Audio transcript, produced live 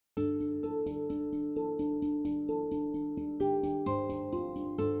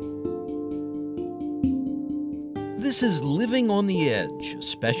This is Living on the Edge, a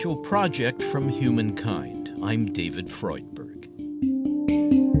special project from Humankind. I'm David Freudberg.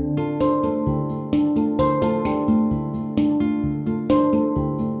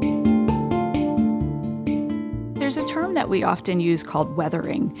 There's a term that we often use called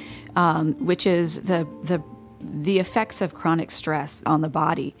weathering, which is the effects of chronic stress on the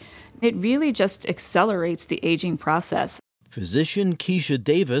body. It really just accelerates the aging process. Physician Keisha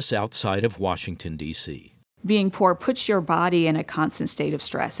Davis outside of Washington, D.C. Being poor puts your body in a constant state of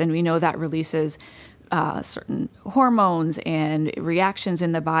stress, and we know that releases certain hormones and reactions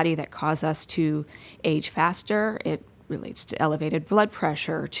in the body that cause us to age faster. It relates to elevated blood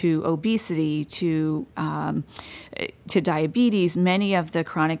pressure, to obesity, to diabetes. Many of the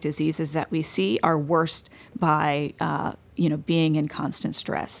chronic diseases that we see are worst by being in constant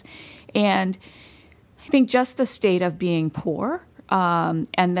stress. And I think just the state of being poor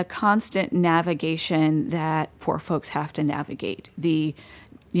and the constant navigation that poor folks have to navigate,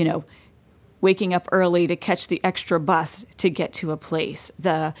 waking up early to catch the extra bus to get to a place,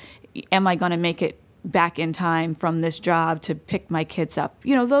 am I going to make it back in time from this job to pick my kids up?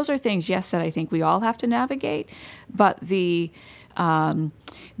 Those are things, yes, that I think we all have to navigate, but the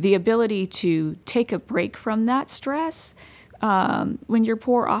ability to take a break from that stress when you're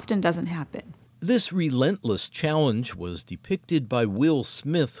poor often doesn't happen. This relentless challenge was depicted by Will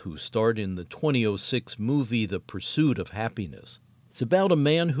Smith, who starred in the 2006 movie The Pursuit of Happiness. It's about a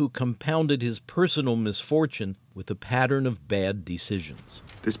man who compounded his personal misfortune with a pattern of bad decisions.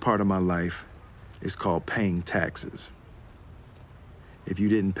 This part of my life is called paying taxes. If you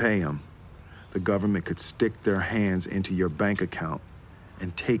didn't pay them, the government could stick their hands into your bank account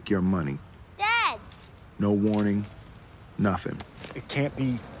and take your money. Dad! No warning, nothing. It can't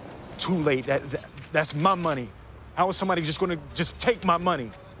be too late. That's my money. How is somebody just gonna take my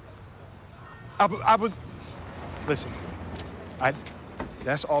money? Listen,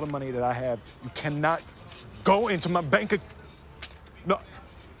 that's all the money that I have. You cannot go into my bank account. No.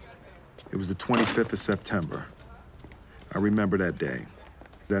 It was the 25th of September. I remember that day.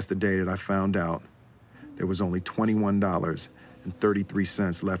 That's the day that I found out there was only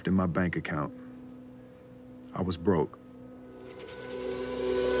 $21.33 left in my bank account. I was broke.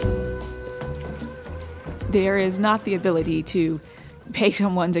 There is not the ability to pay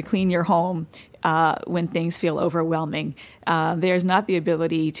someone to clean your home when things feel overwhelming. There's not the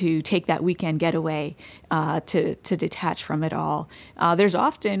ability to take that weekend getaway to detach from it all. There's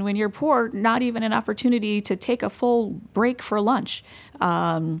often, when you're poor, not even an opportunity to take a full break for lunch.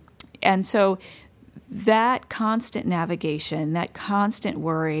 And so that constant navigation, that constant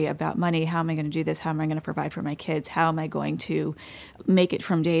worry about money, how am I going to do this? How am I going to provide for my kids? How am I going to make it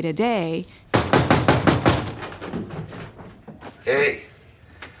from day to day? Hey,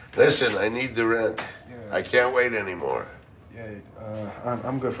 listen, I need the rent. Yeah. I can't wait anymore. Yeah,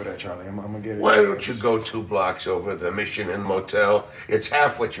 I'm good for that, Charlie. I'm gonna get it. Why don't you go 2 blocks over the Mission Inn Motel? It's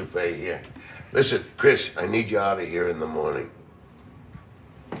half what you pay here. Listen, Chris, I need you out of here in the morning.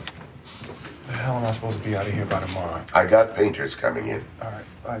 The hell am I supposed to be out of here by tomorrow? I got painters coming in. All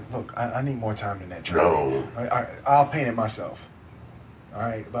right, look, I need more time than that, Charlie. No. I'll paint it myself. All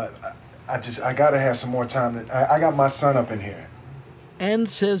right, but I gotta have some more time. I got my son up in here. And,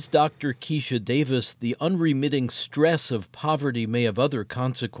 says Dr. Keisha Davis, the unremitting stress of poverty may have other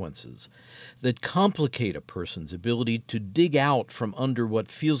consequences that complicate a person's ability to dig out from under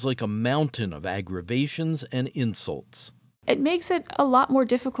what feels like a mountain of aggravations and insults. It makes it a lot more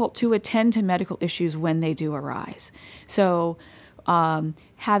difficult to attend to medical issues when they do arise. So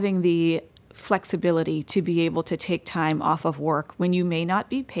having the flexibility to be able to take time off of work when you may not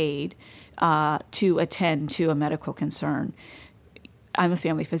be paid to attend to a medical concern. I'm a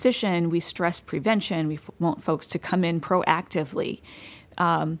family physician. We stress prevention. We want folks to come in proactively.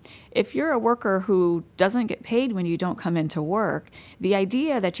 If you're a worker who doesn't get paid when you don't come into work, the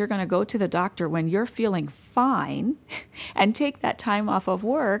idea that you're going to go to the doctor when you're feeling fine and take that time off of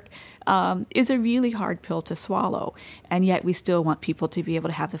work is a really hard pill to swallow. And yet we still want people to be able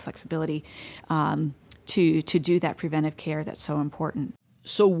to have the flexibility to do that preventive care that's so important.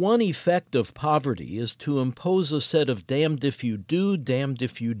 So one effect of poverty is to impose a set of damned if you do, damned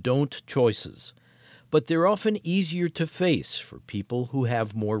if you don't choices. But they're often easier to face for people who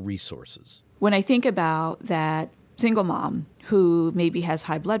have more resources. When I think about that single mom who maybe has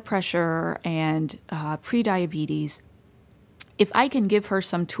high blood pressure and prediabetes, if I can give her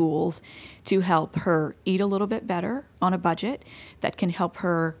some tools to help her eat a little bit better on a budget, that can help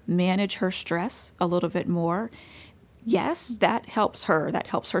her manage her stress a little bit more, yes, that helps her. That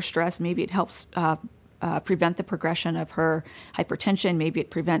helps her stress. Maybe it helps prevent the progression of her hypertension. Maybe it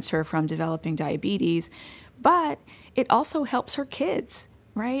prevents her from developing diabetes, but it also helps her kids,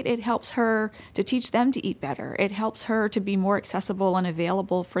 right? It helps her to teach them to eat better. It helps her to be more accessible and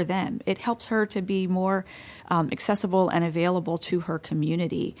available for them. It helps her to be more accessible and available to her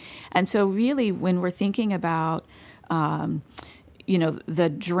community. And so really, when we're thinking about the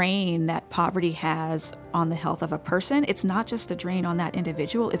drain that poverty has on the health of a person, it's not just the drain on that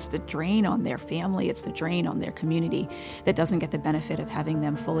individual, it's the drain on their family, it's the drain on their community that doesn't get the benefit of having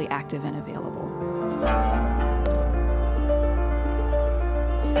them fully active and available.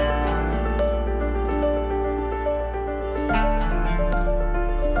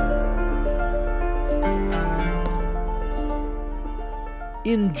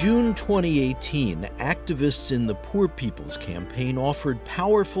 In June 2018, activists in the Poor People's Campaign offered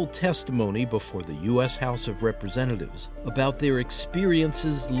powerful testimony before the U.S. House of Representatives about their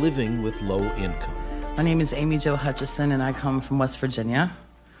experiences living with low income. My name is Amy Jo Hutchison, and I come from West Virginia.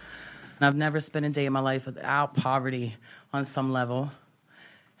 I've never spent a day in my life without poverty on some level.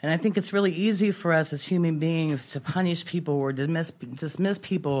 And I think it's really easy for us as human beings to punish people or dismiss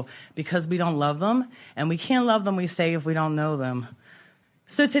people because we don't love them. And we can't love them, we say, if we don't know them.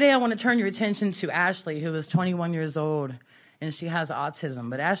 So today I want to turn your attention to Ashley, who is 21 years old, and she has autism.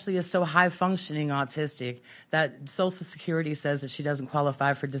 But Ashley is so high-functioning autistic that Social Security says that she doesn't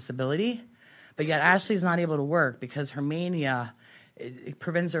qualify for disability. But yet Ashley's not able to work because her mania it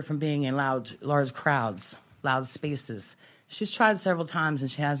prevents her from being in large crowds, loud spaces. She's tried several times,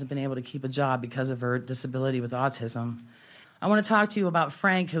 and she hasn't been able to keep a job because of her disability with autism. I want to talk to you about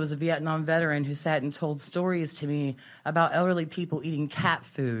Frank, who was a Vietnam veteran who sat and told stories to me about elderly people eating cat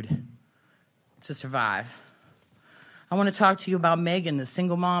food to survive. I want to talk to you about Megan, the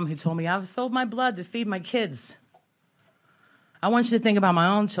single mom who told me, I've sold my blood to feed my kids. I want you to think about my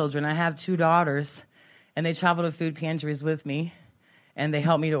own children. I have 2 daughters, and they travel to food pantries with me, and they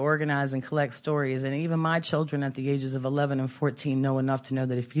help me to organize and collect stories. And even my children at the ages of 11 and 14 know enough to know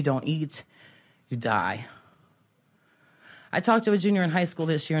that if you don't eat, you die. I talked to a junior in high school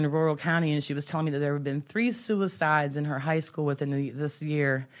this year in rural county, and she was telling me that there have been 3 suicides in her high school within this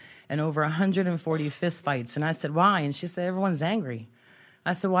year and over 140 fistfights. And I said, why? And she said, everyone's angry.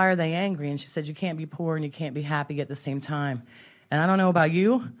 I said, why are they angry? And she said, you can't be poor and you can't be happy at the same time. And I don't know about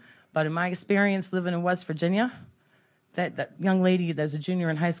you, but in my experience living in West Virginia, that young lady that's a junior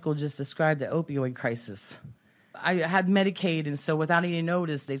in high school just described the opioid crisis. I had Medicaid, and so without any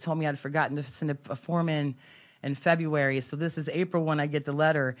notice, they told me I'd forgotten to send a form in February. So this is April when I get the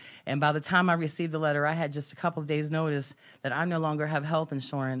letter. And by the time I received the letter, I had just a couple of days' notice that I no longer have health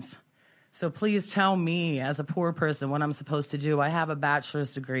insurance. So please tell me, as a poor person, what I'm supposed to do. I have a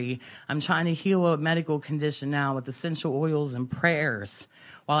bachelor's degree. I'm trying to heal a medical condition now with essential oils and prayers.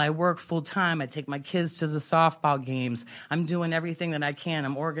 While I work full-time, I take my kids to the softball games. I'm doing everything that I can.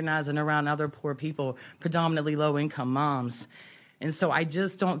 I'm organizing around other poor people, predominantly low-income moms. And so I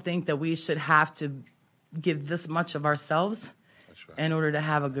just don't think that we should have to give this much of ourselves in order to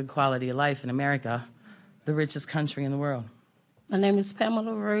have a good quality of life in America, the richest country in the world. My name is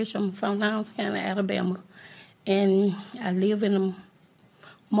Pamela Roach. I'm from Lowndes County, Alabama, and I live in a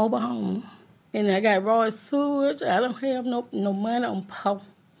mobile home. And I got raw sewage. I don't have no money on power.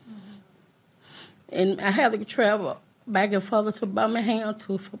 And I have to travel back and forth to Birmingham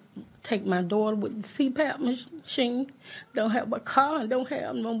to take my daughter with the CPAP machine. Don't have a car and don't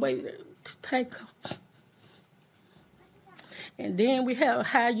have no way to take her. And then we have a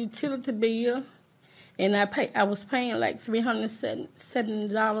high utility bill, and I was paying like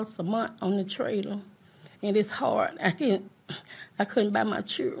 $370 a month on the trailer, and it's hard. I couldn't buy my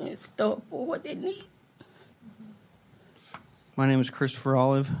children stuff for what they need. My name is Christopher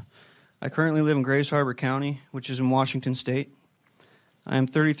Olive. I currently live in Grays Harbor County, which is in Washington State. I am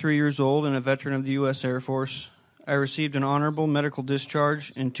 33 years old and a veteran of the U.S. Air Force. I received an honorable medical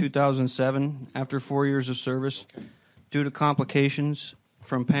discharge in 2007 after 4 years of service due to complications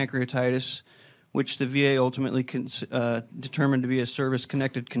from pancreatitis, which the VA ultimately determined to be a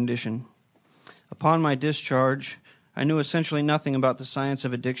service-connected condition. Upon my discharge, I knew essentially nothing about the science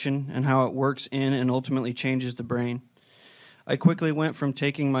of addiction and how it works in and ultimately changes the brain. I quickly went from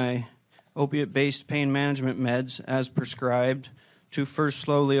taking my opiate-based pain management meds as prescribed to first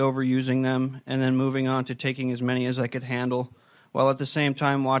slowly overusing them and then moving on to taking as many as I could handle, while at the same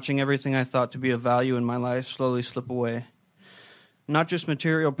time watching everything I thought to be of value in my life slowly slip away. Not just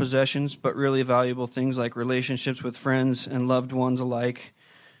material possessions, but really valuable things like relationships with friends and loved ones alike,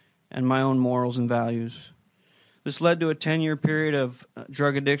 and my own morals and values. This led to a 10-year period of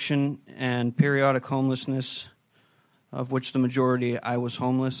drug addiction and periodic homelessness, of which the majority I was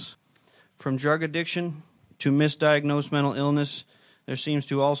homeless. From drug addiction to misdiagnosed mental illness, there seems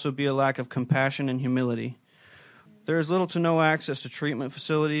to also be a lack of compassion and humility. There is little to no access to treatment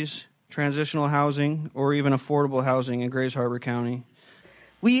facilities, transitional housing, or even affordable housing in Grays Harbor County.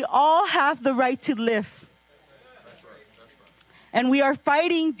 We all have the right to live. And we are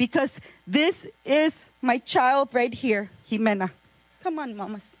fighting because this is my child right here, Jimena. Come on,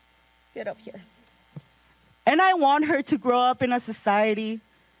 mamas. Get up here. And I want her to grow up in a society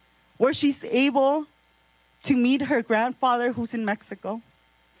where she's able to meet her grandfather who's in Mexico.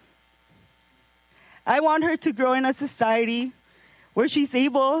 I want her to grow in a society where she's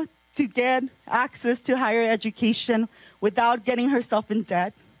able to get access to higher education without getting herself in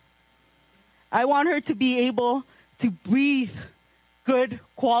debt. I want her to be able to breathe good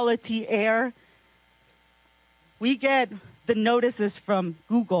quality air. We get the notices from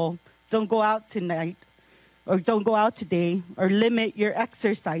Google, don't go out tonight, or don't go out today, or limit your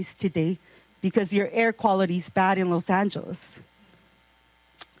exercise today because your air quality is bad in Los Angeles.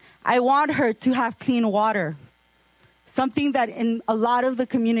 I want her to have clean water, something that in a lot of the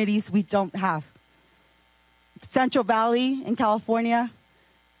communities we don't have. Central Valley in California,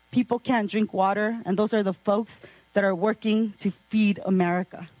 people can't drink water, and those are the folks that are working to feed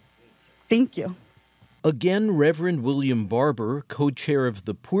America. Thank you. Again, Reverend William Barber, co-chair of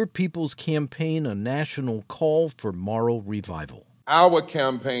the Poor People's Campaign, a national call for moral revival. Our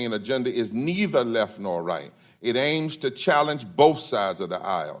campaign agenda is neither left nor right. It aims to challenge both sides of the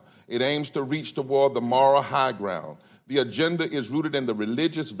aisle. It aims to reach toward the moral high ground. The agenda is rooted in the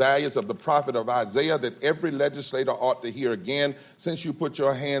religious values of the prophet of Isaiah that every legislator ought to hear again since you put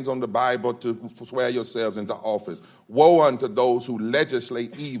your hands on the Bible to swear yourselves into office. Woe unto those who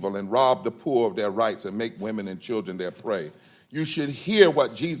legislate evil and rob the poor of their rights and make women and children their prey. You should hear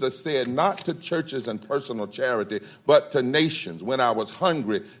what Jesus said, not to churches and personal charity, but to nations. When I was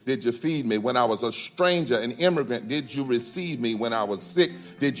hungry, did you feed me? When I was a stranger, an immigrant, did you receive me? When I was sick,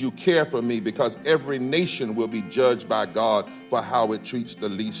 did you care for me? Because every nation will be judged by God for how it treats the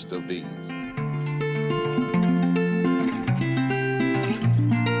least of these.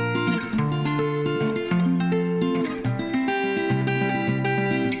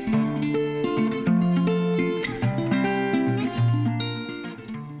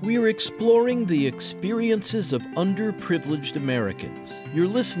 We're exploring the experiences of underprivileged Americans. You're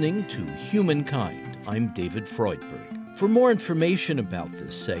listening to Humankind. I'm David Freudberg. For more information about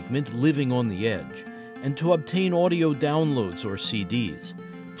this segment, Living on the Edge, and to obtain audio downloads or CDs,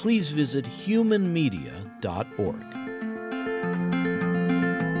 please visit humanmedia.org.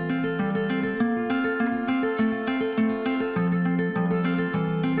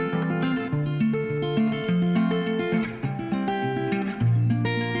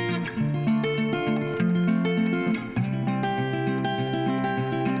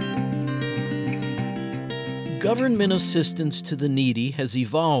 Government assistance to the needy has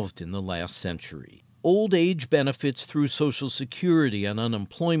evolved in the last century. Old age benefits through Social Security and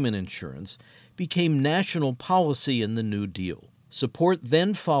unemployment insurance became national policy in the New Deal. Support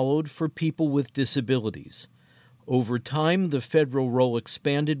then followed for people with disabilities. Over time, the federal role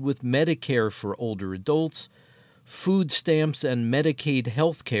expanded with Medicare for older adults, food stamps and Medicaid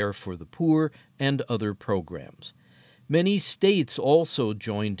health care for the poor, and other programs. Many states also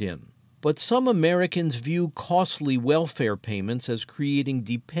joined in. But some Americans view costly welfare payments as creating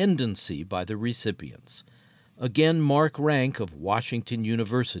dependency by the recipients. Again, Mark Rank of Washington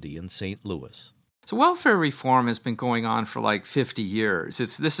University in St. Louis. So welfare reform has been going on for like 50 years.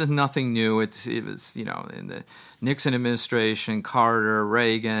 This is nothing new. It was, in the Nixon administration, Carter,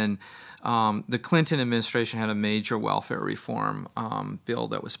 Reagan. The Clinton administration had a major welfare reform bill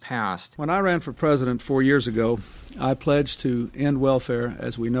that was passed. When I ran for president 4 years ago, I pledged to end welfare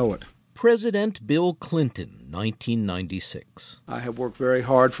as we know it. President Bill Clinton, 1996. I have worked very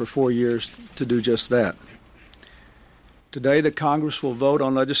hard for 4 years to do just that. Today, the Congress will vote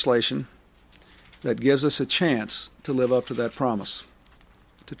on legislation that gives us a chance to live up to that promise,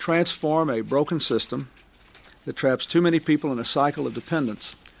 to transform a broken system that traps too many people in a cycle of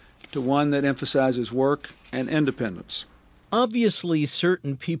dependence to one that emphasizes work and independence. Obviously,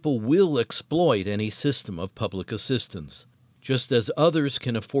 certain people will exploit any system of public assistance, just as others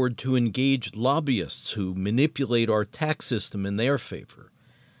can afford to engage lobbyists who manipulate our tax system in their favor.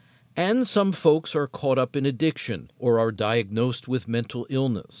 And some folks are caught up in addiction or are diagnosed with mental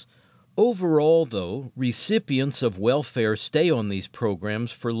illness. Overall, though, recipients of welfare stay on these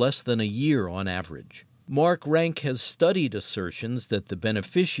programs for less than a year on average. Mark Rank has studied assertions that the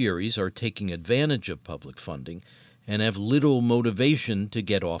beneficiaries are taking advantage of public funding and have little motivation to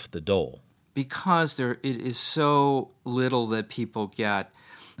get off the dole. Because it is so little that people get,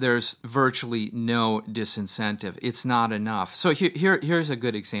 there's virtually no disincentive. It's not enough. So here's a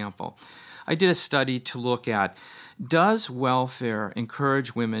good example. I did a study to look at, does welfare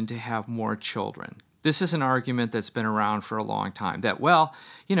encourage women to have more children? This is an argument that's been around for a long time, that, well,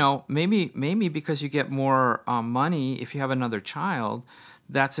 maybe because you get more money if you have another child,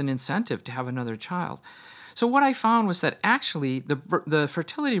 that's an incentive to have another child. So what I found was that actually the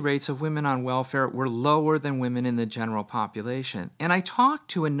fertility rates of women on welfare were lower than women in the general population. And I talked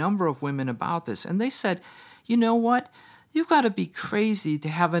to a number of women about this, and they said, you know what? You've got to be crazy to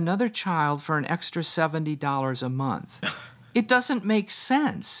have another child for an extra $70 a month. It doesn't make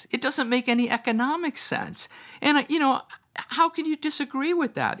sense. It doesn't make any economic sense. And, how can you disagree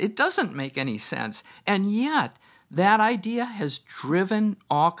with that? It doesn't make any sense. And yet, that idea has driven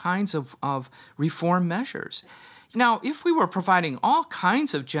all kinds of reform measures. Now, if we were providing all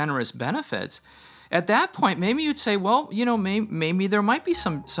kinds of generous benefits, at that point, maybe you'd say, well, maybe there might be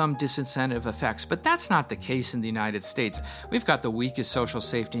some disincentive effects, but that's not the case in the United States. We've got the weakest social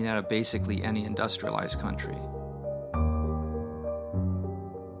safety net of basically any industrialized country.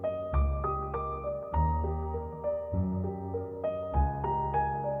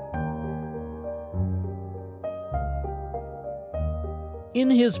 In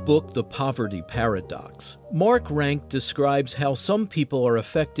his book, The Poverty Paradox, Mark Rank describes how some people are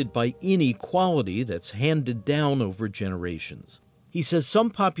affected by inequality that's handed down over generations. He says some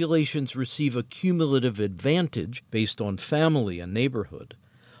populations receive a cumulative advantage based on family and neighborhood,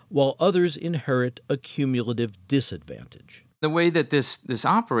 while others inherit a cumulative disadvantage. The way that this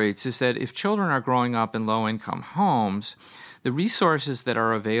operates is that if children are growing up in low-income homes, the resources that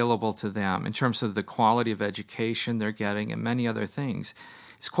are available to them in terms of the quality of education they're getting and many other things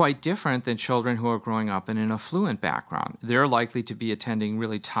is quite different than children who are growing up in an affluent background. They're likely to be attending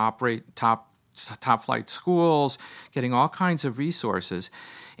really top-flight schools, getting all kinds of resources.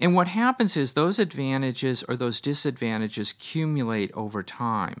 And what happens is those advantages or those disadvantages accumulate over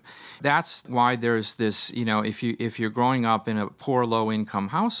time. That's why there's this, if you're growing up in a poor, low-income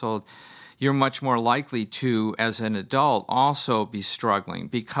household, you're much more likely to, as an adult, also be struggling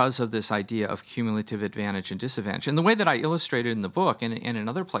because of this idea of cumulative advantage and disadvantage. And the way that I illustrated in the book and in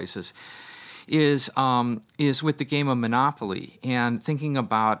other places is with the game of Monopoly and thinking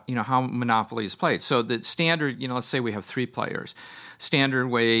about, how Monopoly is played. So the standard, let's say we have 3 players. Standard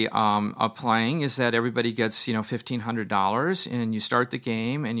way of playing is that everybody gets, $1,500, and you start the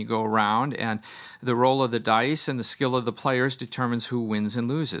game and you go around, and the roll of the dice and the skill of the players determines who wins and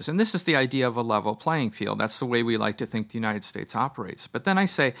loses. And this is the idea of a level playing field. That's the way we like to think the United States operates. But then I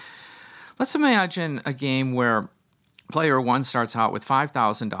say, let's imagine a game where Player 1 starts out with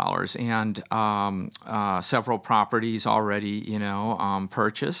 $5,000 and several properties already,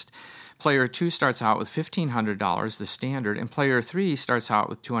 purchased. Player 2 starts out with $1,500, the standard, and Player 3 starts out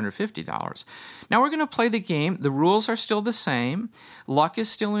with $250. Now we're going to play the game. The rules are still the same. Luck is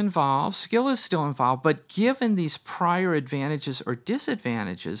still involved. Skill is still involved. But given these prior advantages or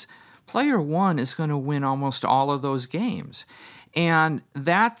disadvantages, Player 1 is going to win almost all of those games. And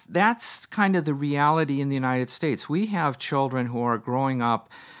that's kind of the reality in the United States. We have children who are growing up,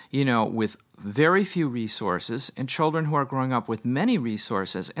 with very few resources, and children who are growing up with many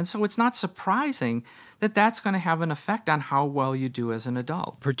resources. And so it's not surprising that that's going to have an effect on how well you do as an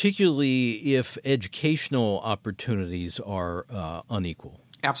adult. Particularly if educational opportunities are unequal.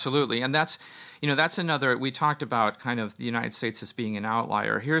 Absolutely. And that's another, we talked about kind of the United States as being an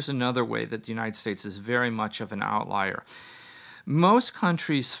outlier. Here's another way that the United States is very much of an outlier. Most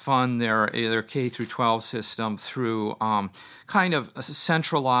countries fund their K through 12 system through kind of a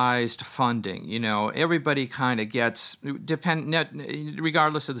centralized funding. Everybody kind of gets,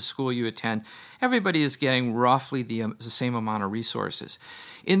 regardless of the school you attend, everybody is getting roughly the same amount of resources.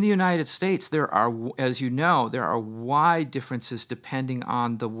 In the United States, there are wide differences depending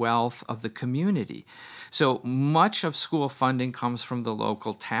on the wealth of the community. So much of school funding comes from the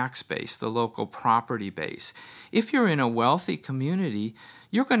local tax base, the local property base. If you're in a wealthy community,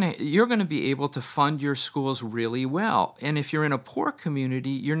 you're going to be able to fund your schools really well. And if you're in a poor community,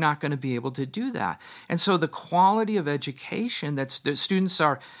 you're not going to be able to do that. And so the quality of education that students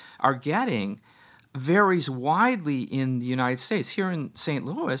are getting varies widely in the United States. Here in St.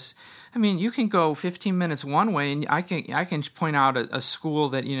 Louis, you can go 15 minutes one way, and I can point out a school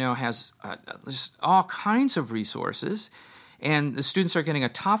that has just all kinds of resources, and the students are getting a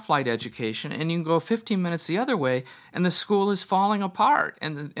top-flight education, and you can go 15 minutes the other way, and the school is falling apart,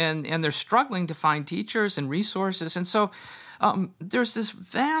 and they're struggling to find teachers and resources. And so there's this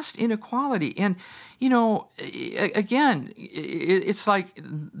vast inequality. And, again, it's like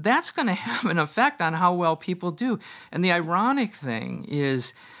that's going to have an effect on how well people do. And the ironic thing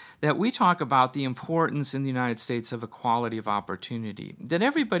is that we talk about the importance in the United States of equality of opportunity, that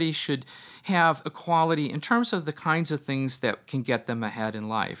everybody should have equality in terms of the kinds of things that can get them ahead in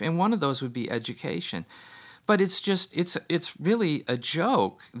life. And one of those would be education. But it's really a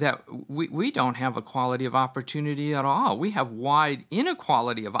joke that we don't have equality of opportunity at all. We have wide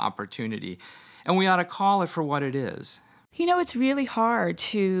inequality of opportunity, and we ought to call it for what it is. It's really hard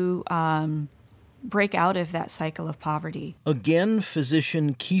to break out of that cycle of poverty. Again,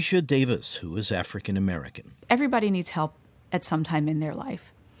 physician Keisha Davis, who is African American. Everybody needs help at some time in their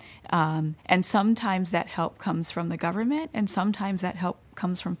life. And sometimes that help comes from the government, and sometimes that help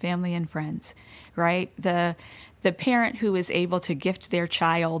comes from family and friends, right? The parent who is able to gift their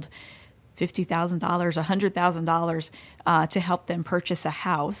child $50,000, $100,000 to help them purchase a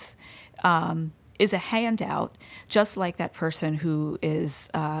house is a handout, just like that person who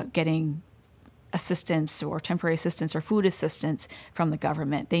is getting assistance or temporary assistance or food assistance from the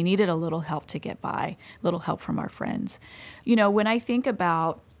government. They needed a little help to get by, a little help from our friends. When I think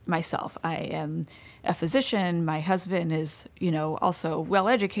about myself, I am a physician. My husband is, also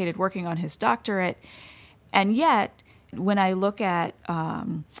well-educated, working on his doctorate. And yet, when I look at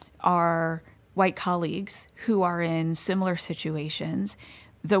our white colleagues who are in similar situations,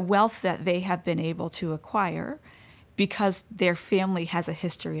 the wealth that they have been able to acquire because their family has a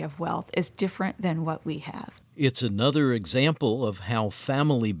history of wealth is different than what we have. It's another example of how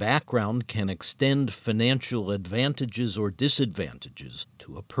family background can extend financial advantages or disadvantages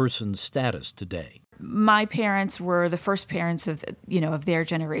to a person's status today. My parents were the first parents of their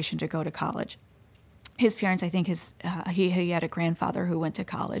generation to go to college. His parents, I think, he had a grandfather who went to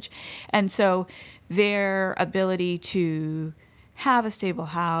college. And so their ability to have a stable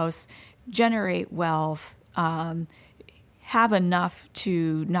house, generate wealth, have enough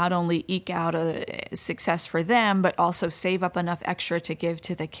to not only eke out a success for them, but also save up enough extra to give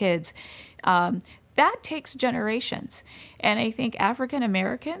to the kids. That takes generations. And I think African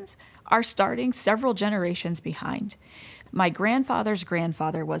Americans are starting several generations behind. My grandfather's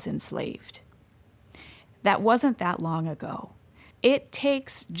grandfather was enslaved. That wasn't that long ago. It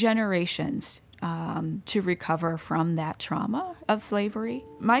takes generations to recover from that trauma of slavery.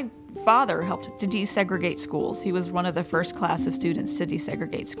 My father helped to desegregate schools. He was one of the first class of students to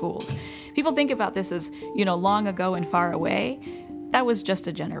desegregate schools. People think about this as, long ago and far away. That was just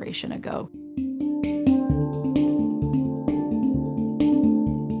a generation ago.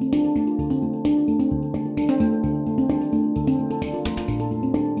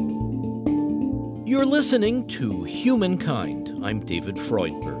 You're listening to Humankind. I'm David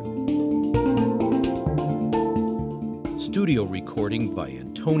Freudberg. Studio recording by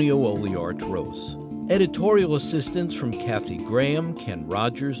Antonio Oliart-Rose. Editorial assistance from Kathy Graham, Ken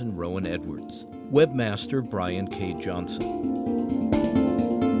Rogers, and Rowan Edwards. Webmaster Brian K. Johnson.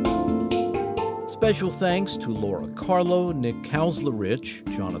 Special thanks to Laura Carlo, Nick Kauslerich,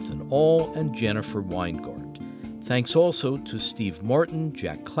 Jonathan Aul, and Jennifer Weingart. Thanks also to Steve Martin,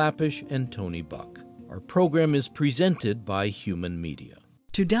 Jack Clappish, and Tony Buck. Our program is presented by Human Media.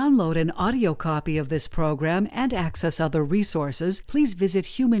 To download an audio copy of this program and access other resources, please visit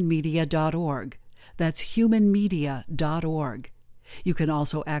humanmedia.org. That's humanmedia.org. You can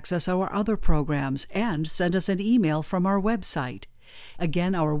also access our other programs and send us an email from our website.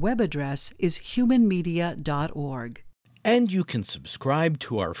 Again, our web address is humanmedia.org. And you can subscribe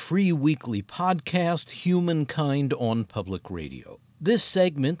to our free weekly podcast, Humankind on Public Radio. This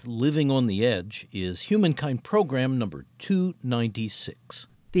segment, Living on the Edge, is Humankind program number 296.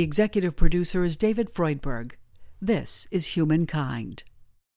 The executive producer is David Freudberg. This is Humankind.